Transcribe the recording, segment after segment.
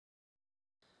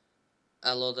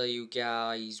Hello there you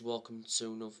guys, welcome to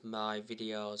one of my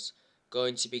videos.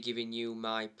 Going to be giving you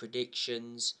my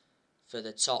predictions for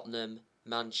the Tottenham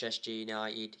Manchester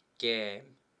United game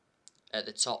at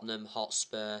the Tottenham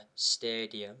Hotspur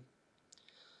Stadium.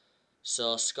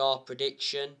 So score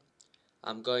prediction,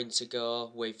 I'm going to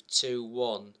go with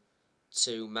 2-1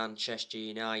 to Manchester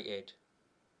United.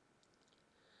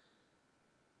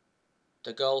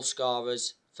 The goal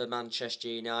scorers for Manchester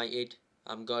United,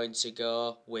 I'm going to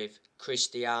go with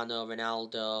Cristiano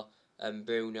Ronaldo and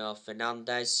Bruno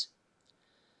Fernandes.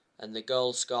 And the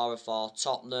goal scorer for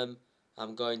Tottenham,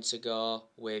 I'm going to go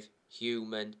with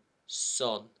Heung-min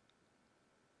Son.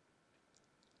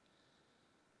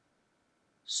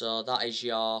 So that is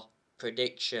your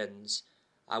predictions.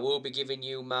 I will be giving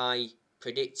you my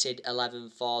predicted 11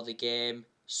 for the game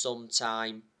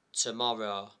sometime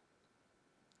tomorrow.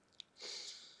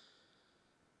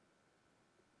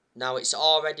 Now it's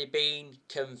already been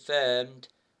confirmed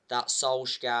that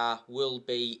Solskjaer will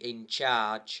be in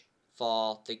charge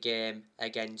for the game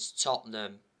against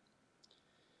Tottenham.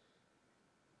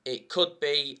 It could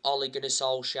be Ole Gunnar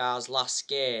Solskjaer's last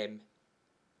game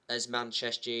as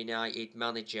Manchester United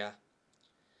manager.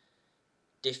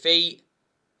 Defeat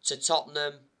to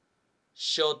Tottenham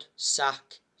should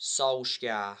sack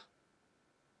Solskjaer.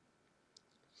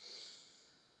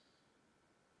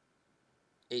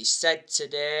 It's said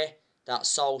today that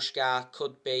Solskjaer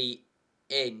could be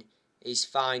in his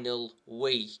final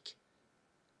week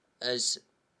as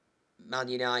Man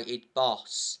United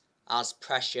boss as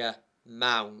pressure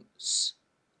mounts.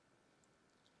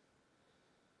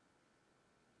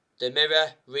 The Mirror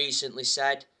recently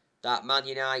said that Man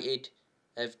United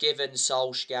have given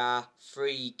Solskjaer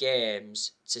 3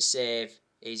 games to save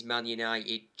his Man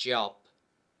United job.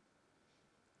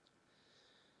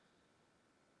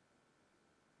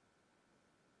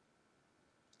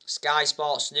 Sky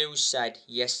Sports News said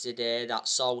yesterday that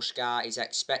Solskjaer is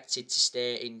expected to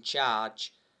stay in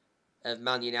charge of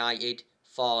Man United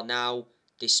for now,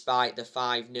 despite the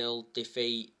 5-0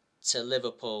 defeat to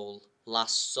Liverpool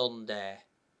last Sunday.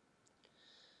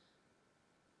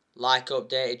 Like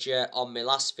updated you on my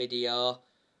last video,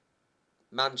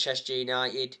 Manchester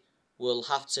United will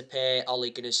have to pay Ole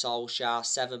Gunnar Solskjaer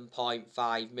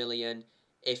 7.5 million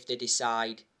if they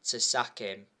decide to sack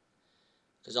him.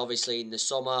 Because obviously in the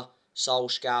summer,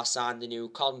 Solskjaer signed a new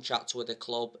contract with the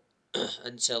club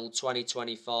until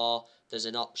 2024. There's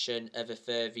an option of a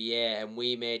further year, and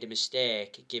we made a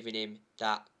mistake giving him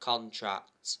that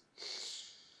contract.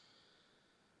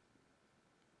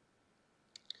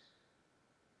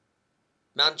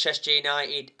 Manchester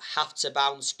United have to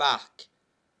bounce back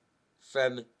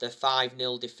from the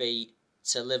 5-0 defeat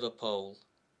to Liverpool.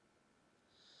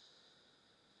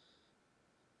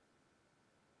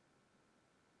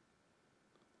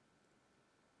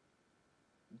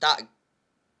 That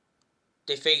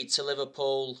defeat to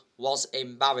Liverpool was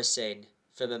embarrassing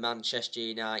from a Manchester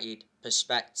United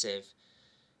perspective.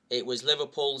 It was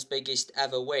Liverpool's biggest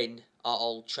ever win at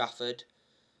Old Trafford,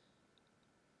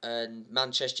 and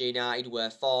Manchester United were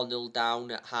 4-0 down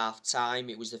at half-time.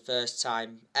 It was the first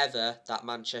time ever that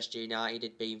Manchester United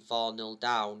had been 4-0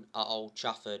 down at Old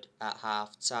Trafford at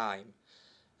half-time,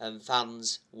 and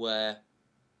fans were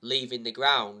leaving the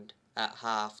ground at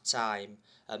half-time,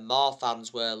 and more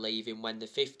fans were leaving when the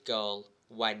 5th goal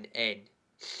went in.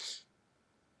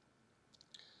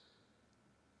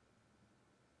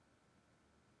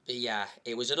 But yeah,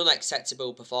 it was an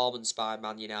unacceptable performance by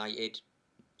Man United.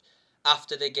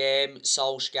 After the game,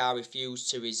 Solskjaer refused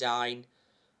to resign,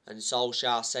 and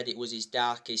Solskjaer said it was his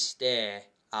darkest day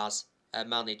as a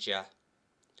manager.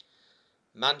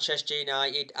 Manchester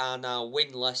United are now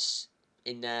winless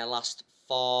in their last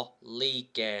 4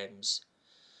 league games.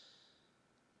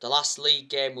 The last league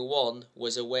game we won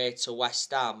was away to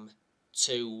West Ham,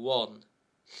 2-1.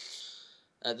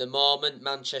 At the moment,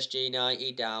 Manchester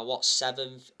United are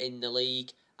 7th in the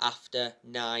league after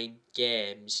 9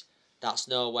 games. That's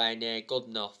nowhere near good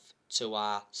enough to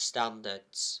our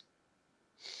standards.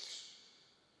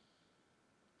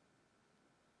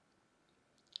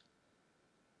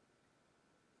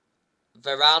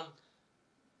 Varane,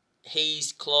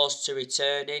 he's close to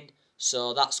returning,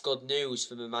 so that's good news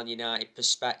from a Man United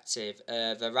perspective.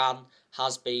 Varane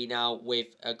has been out with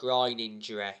a groin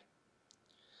injury.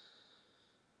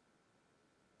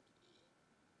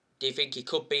 Do you think he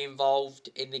could be involved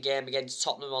in the game against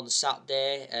Tottenham on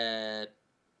Saturday?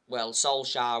 Well,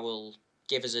 Solskjaer will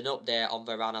give us an update on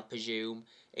Varane, I presume,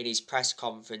 in his press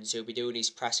conference. He'll be doing his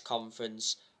press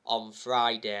conference on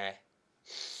Friday.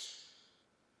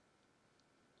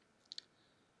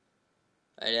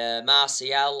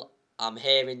 Martial, I'm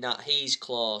hearing that he's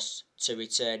close to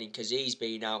returning because he's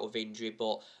been out of injury,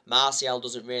 but Martial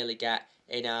doesn't really get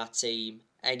in our team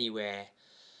anyway.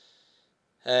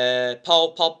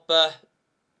 Paul Pogba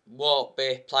won't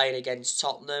be playing against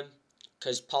Tottenham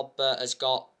because Pogba has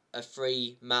got a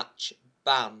 3-match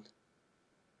ban.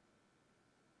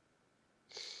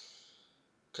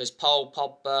 Because Paul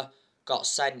Pogba got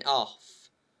sent off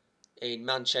in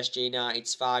Manchester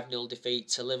United's 5-0 defeat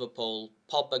to Liverpool.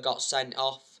 Pogba got sent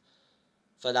off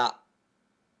for that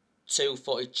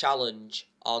two-footed challenge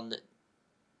on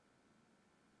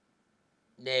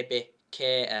Naby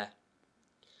Keita.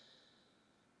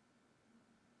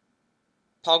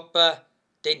 Pogba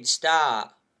didn't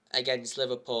start against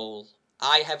Liverpool.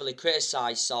 I heavily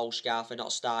criticised Solskjaer for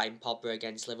not starting Pogba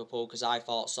against Liverpool because I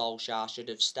thought Solskjaer should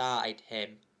have started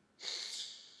him.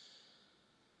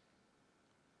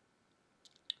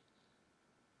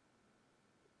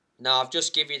 Now, I've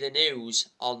just given you the news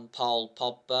on Paul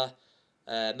Pogba.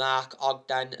 Mark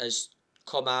Ogden has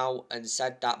come out and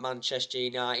said that Manchester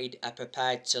United are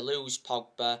prepared to lose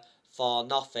Pogba for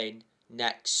nothing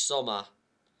next summer.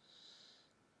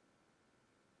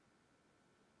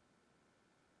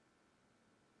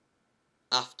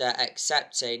 After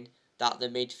accepting that the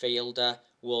midfielder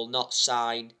will not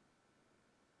sign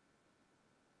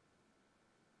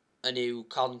a new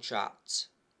contract.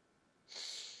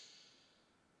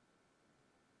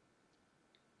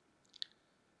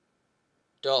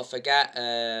 Don't forget,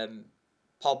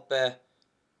 Pogba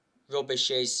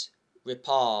rubbishes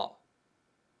report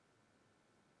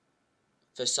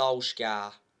for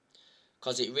Solskjaer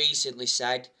because it recently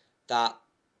said that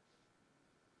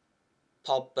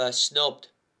Pogba snubbed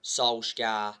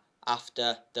Solskjaer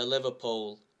after the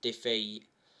Liverpool defeat,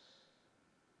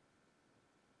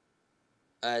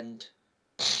 and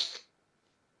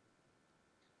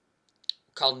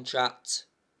contract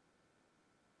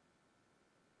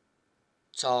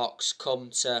talks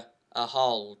come to a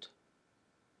halt.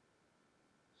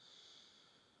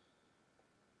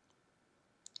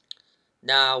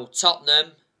 Now,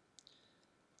 Tottenham,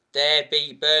 they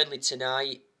beat Burnley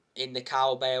tonight in the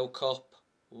Carabao Cup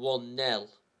 1-0.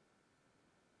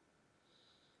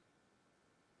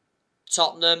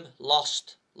 Tottenham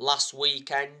lost last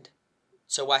weekend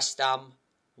to West Ham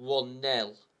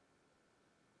 1-0.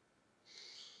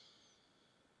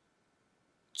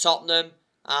 Tottenham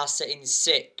are sitting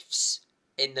 6th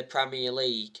in the Premier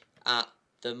League at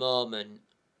the moment.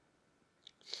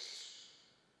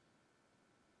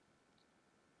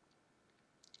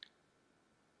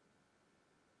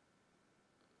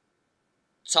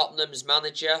 Tottenham's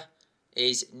manager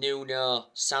is Nuno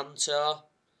Santo.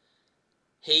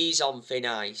 He's on thin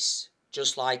ice,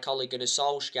 just like Ole Gunnar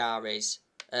Solskjaer is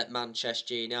at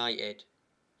Manchester United.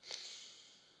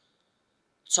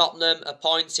 Tottenham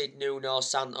appointed Nuno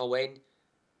Santo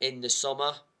in the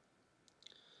summer.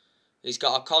 He's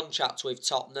got a contract with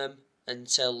Tottenham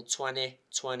until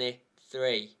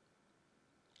 2023.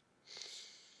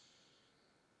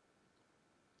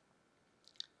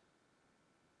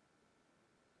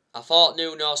 I thought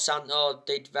Nuno Santo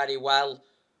did very well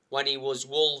when he was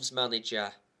Wolves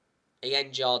manager. He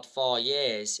endured 4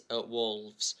 years at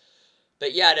Wolves.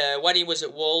 But yeah, when he was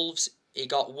at Wolves, he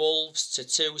got Wolves to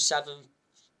 2 7th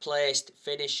placed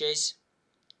finishes.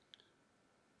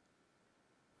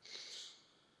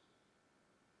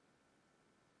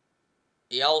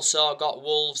 He also got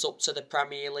Wolves up to the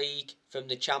Premier League from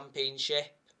the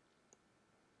Championship.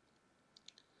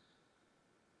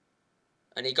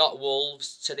 And he got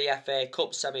Wolves to the FA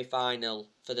Cup semi-final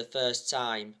for the first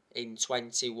time in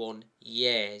 21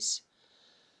 years.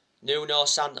 Nuno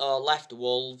Santo left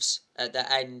Wolves at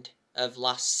the end of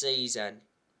last season.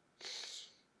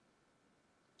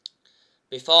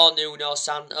 Before Nuno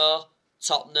Santo,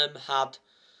 Tottenham had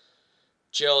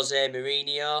Jose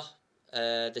Mourinho.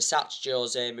 They sacked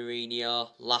Jose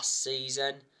Mourinho last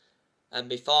season. And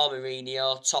before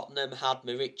Mourinho, Tottenham had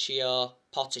Mauricio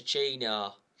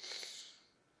Pochettino.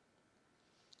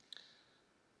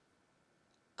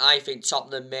 I think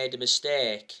Tottenham made a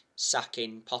mistake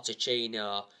sacking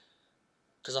Pochettino,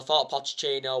 because I thought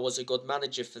Pochettino was a good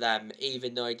manager for them,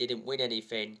 even though he didn't win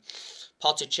anything.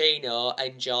 Pochettino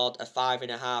endured a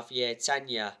 5.5-year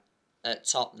tenure at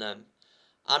Tottenham.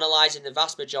 Analysing the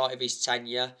vast majority of his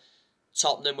tenure,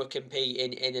 Tottenham were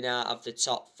competing in and out of the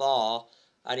top 4,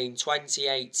 and in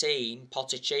 2018,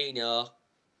 Pochettino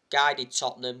guided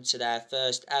Tottenham to their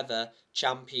first ever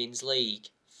Champions League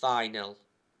final.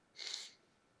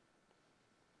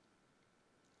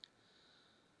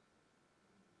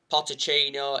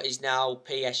 Pochettino is now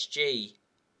PSG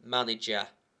manager.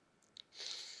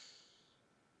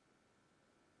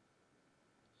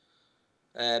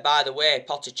 By the way,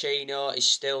 Pochettino is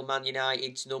still Man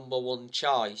United's #1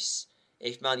 choice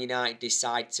if Man United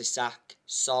decide to sack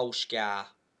Solskjaer.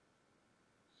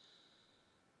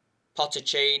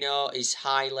 Pochettino is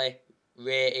highly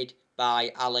rated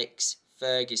by Alex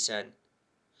Ferguson.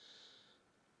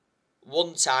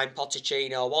 One time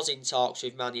Pochettino was in talks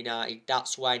with Man United,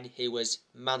 that's when he was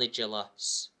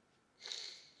managerless.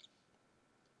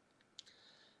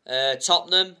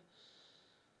 Tottenham,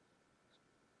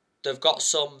 they've got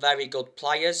some very good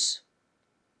players.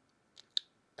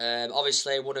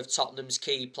 Obviously, one of Tottenham's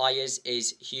key players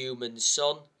is Heung-min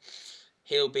Son.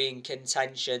 He'll be in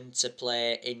contention to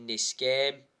play in this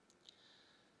game.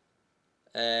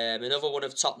 Another one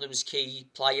of Tottenham's key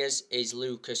players is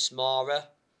Lucas Moura.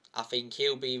 I think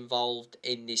he'll be involved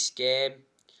in this game.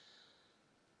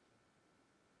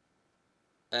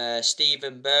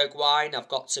 Steven Bergwijn, I've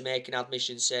got to make an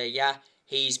admission say, yeah,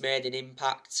 he's made an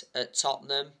impact at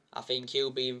Tottenham. I think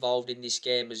he'll be involved in this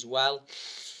game as well.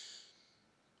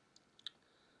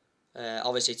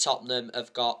 Obviously, Tottenham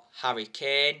have got Harry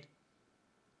Kane.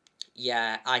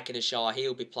 Yeah, I can assure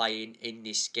he'll be playing in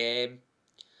this game.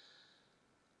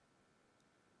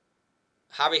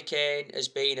 Harry Kane has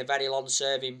been a very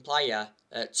long-serving player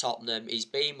at Tottenham. He's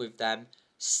been with them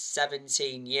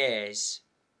 17 years.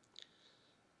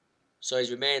 So he's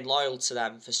remained loyal to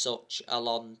them for such a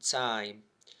long time.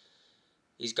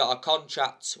 He's got a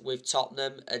contract with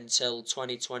Tottenham until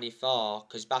 2024,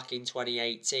 because back in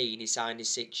 2018 he signed a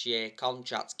 6-year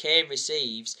contract. Kane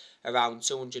receives around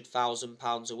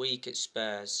 £200,000 a week at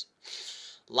Spurs.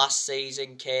 Last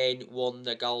season Kane won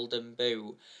the Golden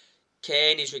Boot.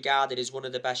 Kane is regarded as one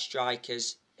of the best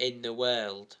strikers in the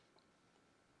world.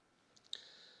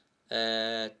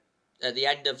 At the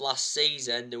end of last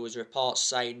season, there was reports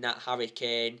saying that Harry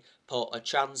Kane put a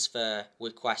transfer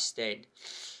request in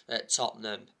at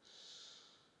Tottenham,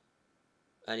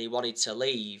 and he wanted to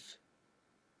leave.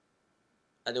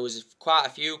 And there was quite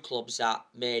a few clubs that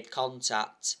made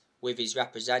contact with his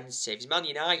representatives. Man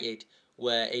United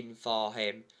were in for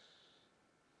him.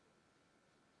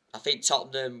 I think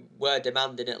Tottenham were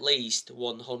demanding at least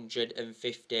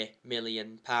 £150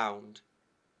 million.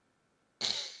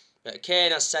 But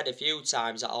Kane has said a few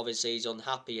times that obviously he's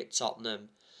unhappy at Tottenham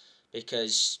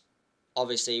because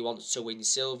obviously he wants to win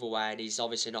silverware and he's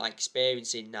obviously not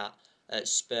experiencing that at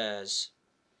Spurs.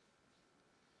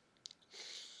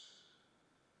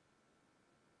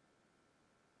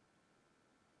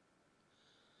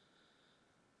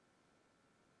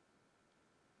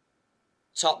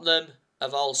 Tottenham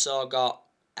have also got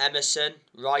Emerson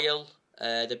Royal.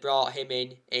 They brought him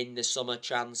in the summer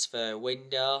transfer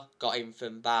window. Got him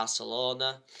from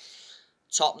Barcelona.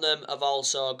 Tottenham have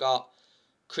also got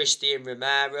Christian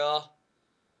Romero.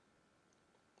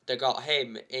 They got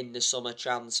him in the summer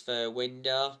transfer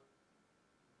window.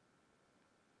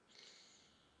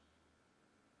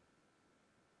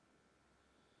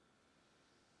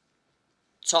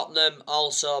 Tottenham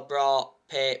also brought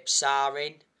Pape Sarr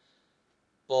in,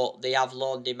 but they have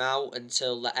loaned him out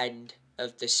until the end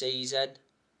of the season.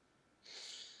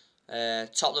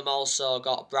 Tottenham also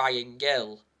got Brian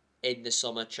Gill in the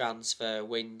summer transfer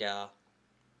window.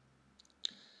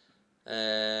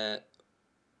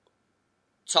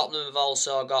 Tottenham have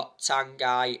also got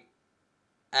Tanguy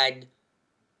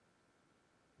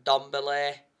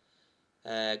Ndombele,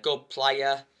 good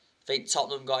player. I think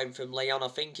Tottenham got him from Lyon. I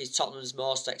think he's Tottenham's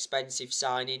most expensive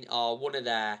signing, or one of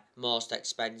their most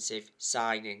expensive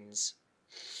signings.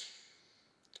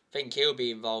 I think he'll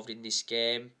be involved in this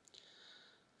game.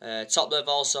 Tottenham have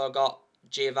also got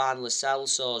Giovanni Lo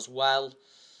Celso as well.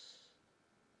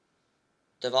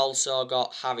 They've also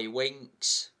got Harry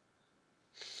Winks.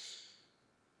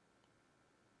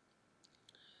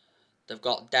 They've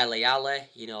got Dele Alli.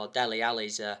 You know, Dele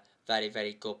Alli's a very,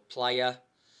 very good player.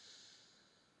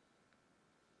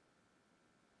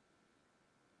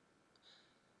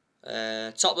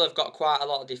 Tottenham have got quite a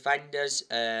lot of defenders.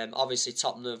 Obviously,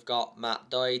 Tottenham have got Matt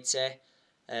Doherty.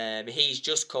 He's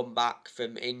just come back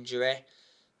from injury.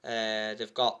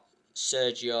 They've got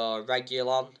Sergio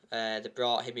Reguilon. They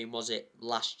brought him in, was it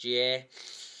last year?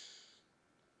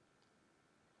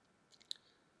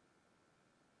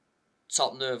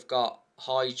 Tottenham have got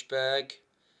Højbjerg.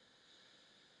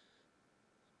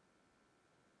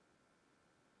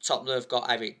 Tottenham have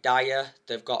got Eric Dyer.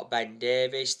 They've got Ben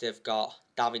Davies. They've got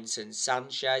Davinson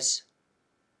Sanchez.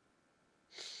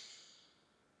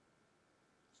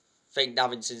 I think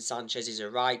Davinson Sanchez is a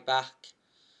right back.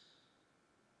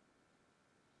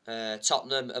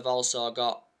 Tottenham have also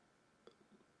got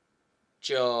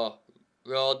Joe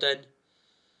Rodon.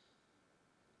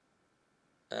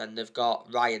 And they've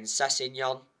got Ryan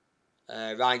Sessegnon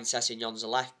Ryan Sessegnon's a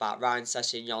left back. Ryan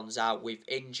Sessegnon's out with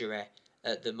injury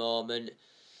at the moment.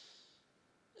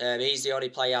 He's the only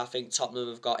player I think Tottenham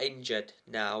have got injured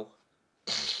now.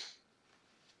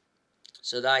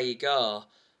 So there you go.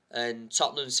 And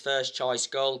Tottenham's first choice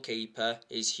goalkeeper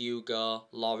is Hugo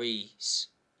Lloris.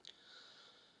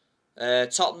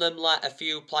 Tottenham let a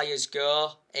few players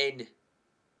go in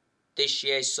this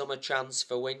year's summer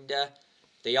transfer window.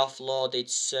 They offloaded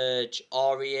Serge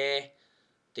Aurier.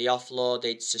 They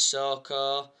offloaded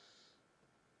Sissoko.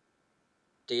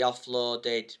 They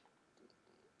offloaded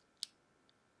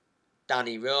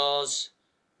Danny Rose.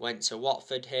 Went to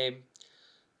Watford him.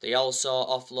 They also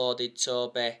offloaded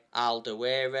Toby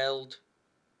Alderweireld.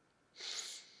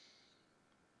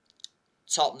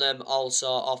 Tottenham also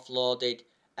offloaded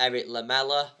Eric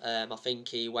Lamela. I think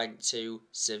he went to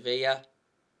Sevilla.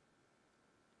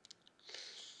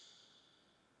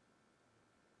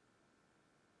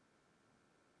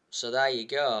 So there you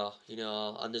go,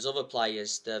 and there's other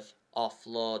players they've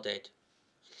offloaded.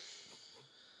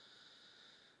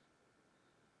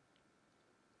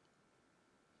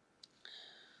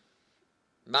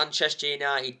 Manchester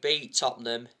United beat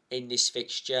Tottenham in this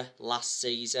fixture last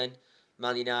season.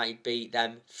 Man United beat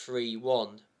them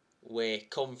 3-1. We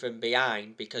come from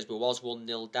behind because we was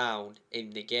 1-0 down in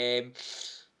the game.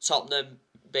 Tottenham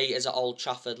beat us at Old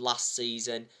Trafford last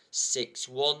season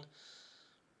 6-1.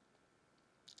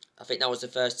 I think that was the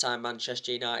first time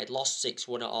Manchester United lost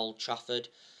 6-1 at Old Trafford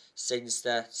since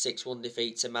the 6-1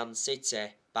 defeat to Man City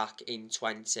back in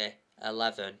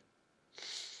 2011.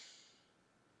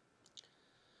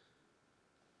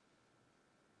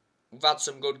 We've had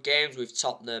some good games with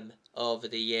Tottenham over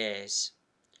the years.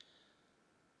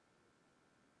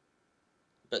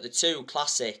 But the two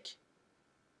classic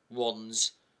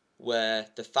ones were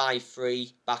the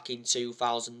 5-3 back in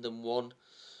 2001.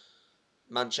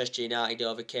 Manchester United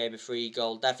overcame a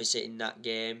 3-goal deficit in that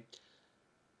game.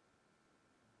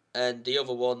 And the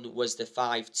other one was the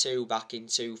 5-2 back in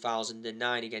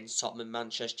 2009 against Tottenham.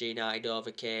 Manchester United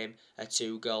overcame a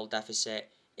 2-goal deficit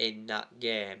in that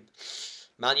game.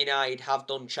 Man United have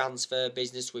done transfer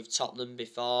business with Tottenham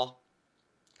before.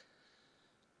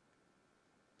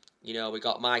 We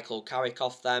got Michael Carrick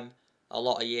off them a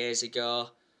lot of years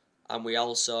ago. And we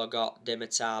also got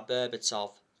Dimitar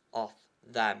Berbatov off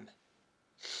them.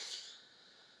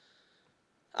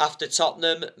 After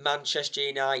Tottenham, Manchester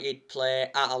United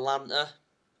play Atalanta.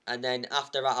 And then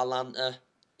after Atalanta,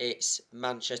 it's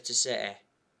Manchester City.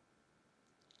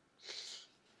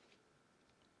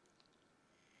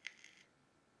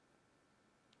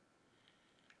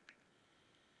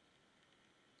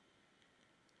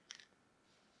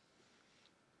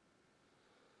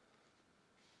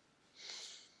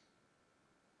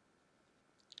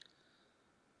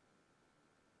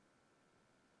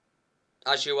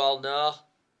 As you all know,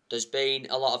 there's been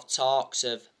a lot of talks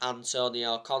of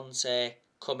Antonio Conte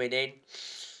coming in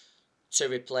to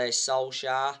replace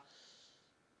Solskjaer.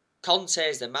 Conte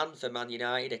is the man for Man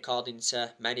United, according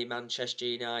to many Manchester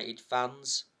United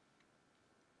fans.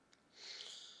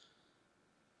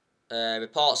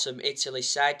 Reports from Italy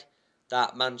said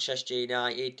that Manchester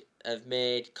United have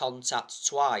made contact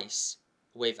twice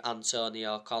with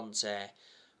Antonio Conte.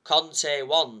 Conte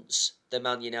wants the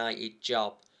Man United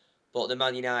job, but the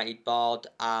Man United board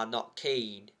are not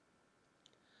keen.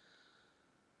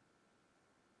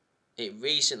 It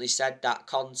recently said that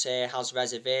Conte has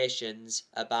reservations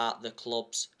about the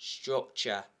club's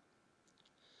structure.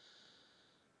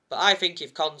 But I think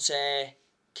if Conte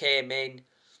came in,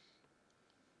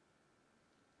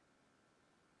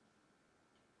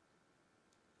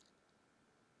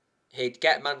 he'd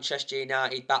get Manchester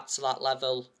United back to that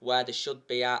level where they should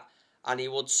be at, and he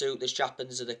would suit the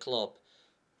strappings of the club.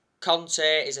 Conte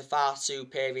is a far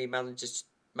superior manager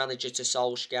to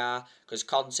Solskjaer because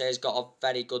Conte's got a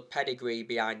very good pedigree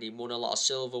behind him, won a lot of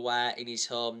silverware in his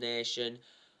home nation.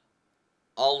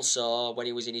 Also, when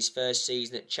he was in his first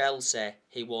season at Chelsea,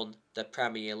 he won the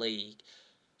Premier League.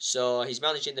 So he's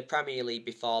managing the Premier League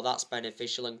before, that's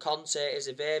beneficial. And Conte is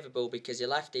available because he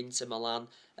left Inter Milan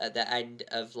at the end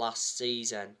of last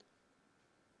season.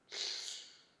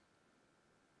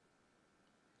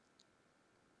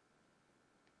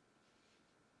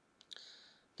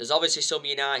 There's obviously some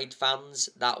United fans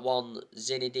that want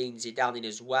Zinedine Zidane in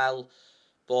as well,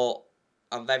 but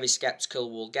I'm very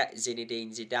sceptical we'll get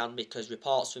Zinedine Zidane because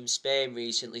reports from Spain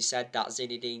recently said that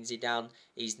Zinedine Zidane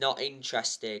is not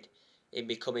interested in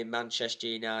becoming Manchester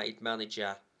United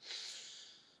manager.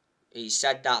 He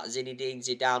said that Zinedine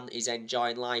Zidane is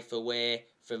enjoying life away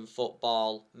from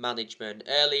football management.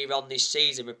 Earlier on this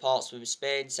season, reports from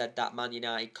Spain said that Man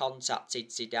United contacted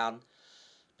Zidane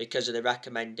because of the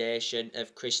recommendation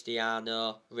of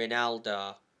Cristiano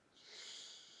Ronaldo.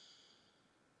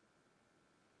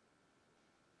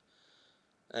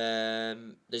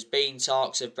 There's been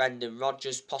talks of Brendan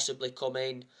Rodgers possibly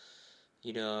coming.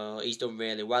 You know, he's done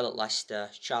really well at Leicester,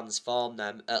 transformed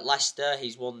them. At Leicester,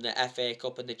 he's won the FA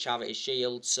Cup and the Charity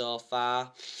Shield so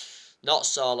far. Not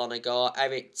so long ago,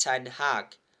 Erik ten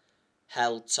Hag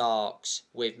held talks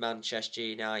with Manchester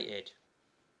United.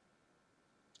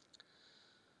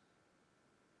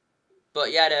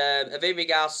 But yeah, in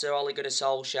regards to Ole Gunnar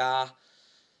Solskjaer,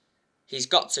 he's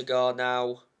got to go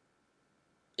now.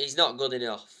 He's not good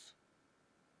enough.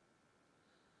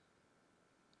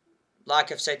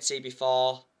 Like I've said to you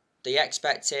before, the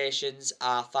expectations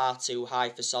are far too high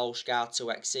for Solskjaer to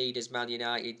exceed as Man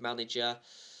United manager,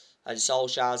 and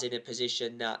Solskjaer's in a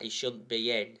position that he shouldn't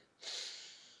be in.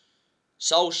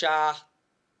 Solskjaer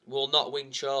will not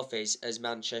win trophies as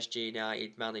Manchester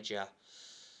United manager,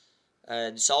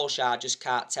 and Solskjaer just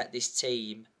can't take this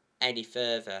team any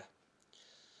further.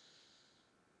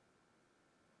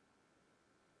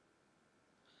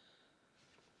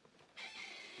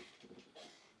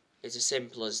 It's as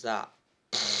simple as that.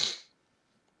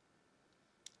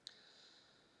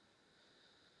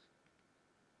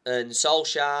 And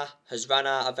Solskjaer has run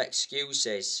out of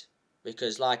excuses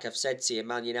because, like I've said to you,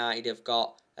 Man United have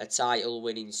got a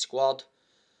title-winning squad.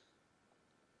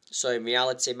 So in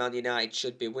reality, Man United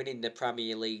should be winning the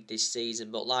Premier League this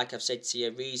season. But like I've said to you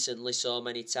recently so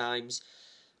many times,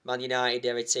 Man United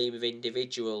are a team of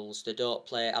individuals. They don't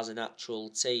play as an actual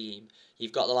team.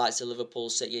 You've got the likes of Liverpool,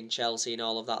 City and Chelsea and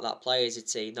all of that play as a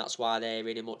team. That's why they're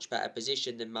in a much better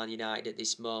position than Man United at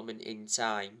this moment in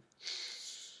time.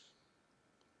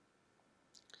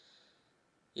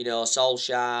 You know,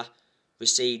 Solskjaer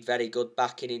received very good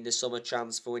backing in the summer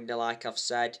transfer window, like I've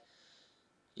said.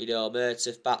 You know,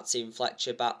 Mertef backed him,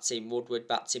 Fletcher backed him, Woodward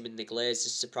backed him, and the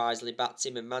Glazers surprisingly backed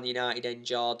him. And Man United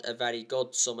enjoyed a very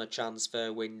good summer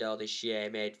transfer window this year.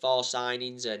 Made 4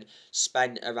 signings and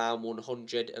spent around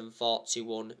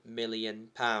 £141 million.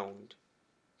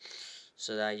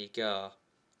 So there you go.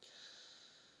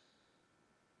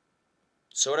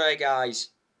 So anyway, guys,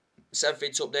 that's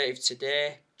everything to update for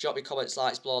today. Drop your comments,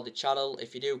 likes below the channel.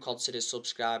 If you do, consider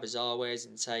subscribe as always,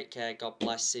 and take care. God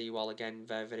bless. See you all again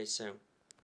very, very soon.